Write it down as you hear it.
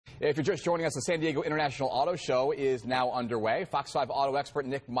If you're just joining us, the San Diego International Auto Show is now underway. Fox 5 auto expert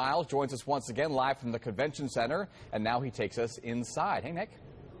Nick Miles joins us once again live from the convention center, and now he takes us inside. Hey, Nick.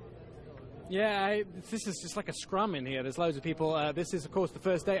 Yeah, this is just like a scrum in here. There's loads of people. This is, of course, the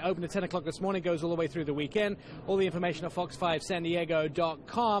first day. Open at 10 o'clock this morning, goes all the way through the weekend. All the information at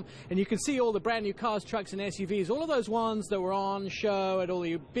fox5sandiego.com. And you can see all the brand new cars, trucks, and SUVs. All of those ones that were on show at all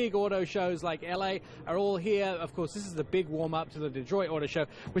the big auto shows like LA are all here. Of course, this is the big warm-up to the Detroit Auto Show.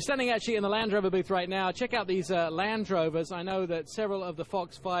 We're standing actually in the Land Rover booth right now. Check out these Land Rovers. I know that several of the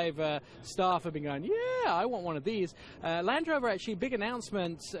Fox 5 staff have been going, yeah, I want one of these. Land Rover, actually, big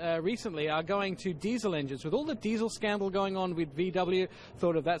announcements recently are going to diesel engines. With all the diesel scandal going on with VW,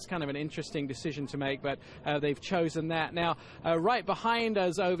 thought of that's kind of an interesting decision to make, but they've chosen that. Now, right behind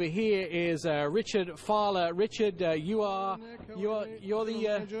us over here is Richard Fowler. Richard, you're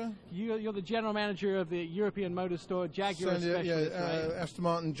the general manager of the European Motor Store, Jaguar specialist, right? Aston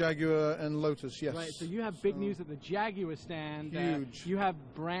Martin, Jaguar, and Lotus. Yes. Right. So you have big news at the Jaguar stand. Huge. You have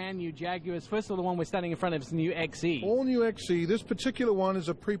brand new Jaguars. First of all, the one we're standing in front of is the new XE. All new XE. This particular one is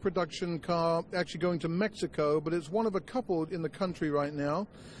a pre-production car, actually going to Mexico, but it's one of a couple in the country right now.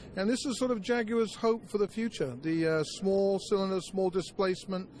 And this is sort of Jaguar's hope for the future. The small cylinder, small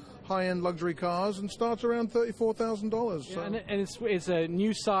displacement, high-end luxury cars, and starts around $34,000. Yeah, so. And it's a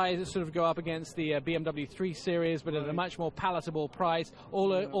new size that sort of go up against the BMW 3 Series, but at a much more palatable price.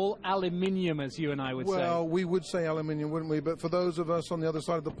 All aluminium, as you and I would say. Well, we would say aluminium, wouldn't we? But for those of us on the other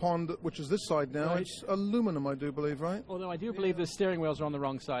side of the pond, which is this side now, it's aluminum, I do believe, right? Although I do believe the steering wheels are on the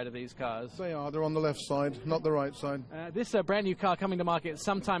wrong side of these cars. They are. They're on the left side, not the right side. This brand new car coming to market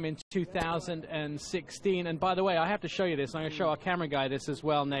sometime in 2016. And by the way, I have to show you this. I'm going to show our camera guy this as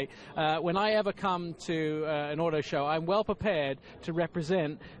well, Nate. When I ever come to an auto show, I'm well prepared to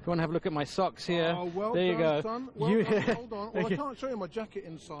represent. If you want to have a look at my socks here, oh, well there you go. Son. Well done. Hold on. Well, I can't show you my jacket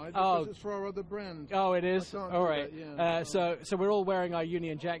inside because it's for our other brand. Oh, it is? All right. That, yeah. So we're all wearing our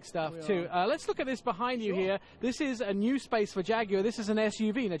Union Jack stuff too. Let's look at this behind you here. This is a new space for Jaguar. This is an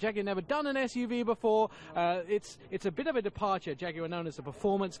SUV. Now, Jaguar never done an SUV before. It's a bit of a departure. Jaguar are known as a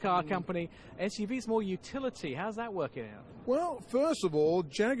performance car company. SUV's more utility. How's that working out? Well, first of all,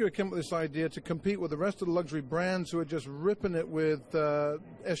 Jaguar came up with this idea to compete with the rest of the luxury brands who are just ripping it with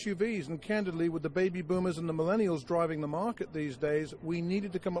SUVs. And candidly, with the baby boomers and the millennials driving the market these days, we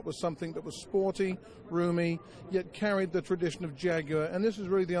needed to come up with something that was sporty, roomy, yet carried the tradition of Jaguar. And this is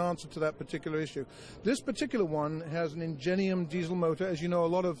really the answer to that particular issue. This particular one has an Ingenium diesel motor. As you know, a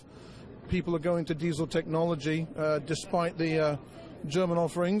lot of people are going to diesel technology despite the German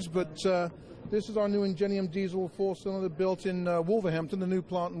offerings, but this is our new Ingenium diesel four-cylinder built in Wolverhampton, the new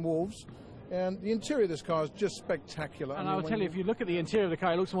plant in Wolves. And the interior of this car is just spectacular. And I'll tell you, if you look at the interior of the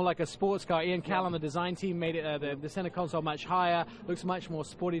car, it looks more like a sports car. Ian Callan, the design team, made it the center console much higher, looks much more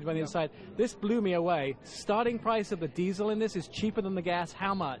sporty on the inside. This blew me away. Starting price of the diesel in this is cheaper than the gas.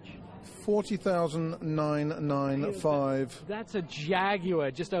 How much? $40,995. That's a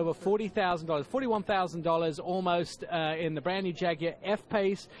Jaguar, just over $40,000, $41,000 almost in the brand new Jaguar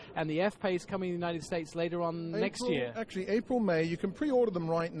F-Pace, and the F-Pace coming in the United States later on next year. Actually, April, May. You can pre-order them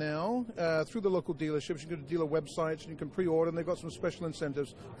right now through the local dealerships. You can go to dealer websites and you can pre-order, and they've got some special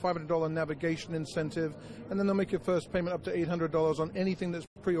incentives, $500 navigation incentive, and then they'll make your first payment up to $800 on anything that's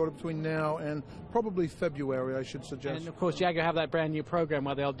pre-ordered between now and probably February, I should suggest. And of course, Jaguar have that brand new program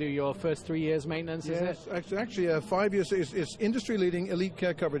where they'll do your first 3 years maintenance, yes, is it? Actually 5 years. It's industry-leading elite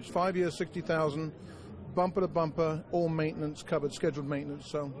care coverage. 5 years, 60,000, bumper to bumper, all maintenance covered, scheduled maintenance.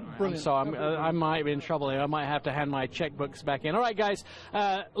 So brilliant. So I might be in trouble here. I might have to hand my checkbooks back in. All right, guys,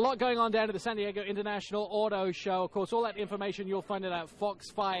 a lot going on down at the San Diego International Auto Show. Of course, all that information you'll find it at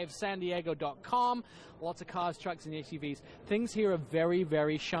fox5sandiego.com. Lots of cars, trucks, and SUVs. Things here are very,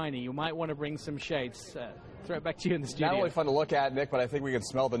 very shiny. You might want to bring some shades. Throw it back to you in the studio. Not only fun to look at, Nick, but I think we can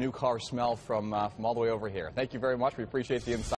smell the new car smell from all the way over here. Thank you very much. We appreciate the insight.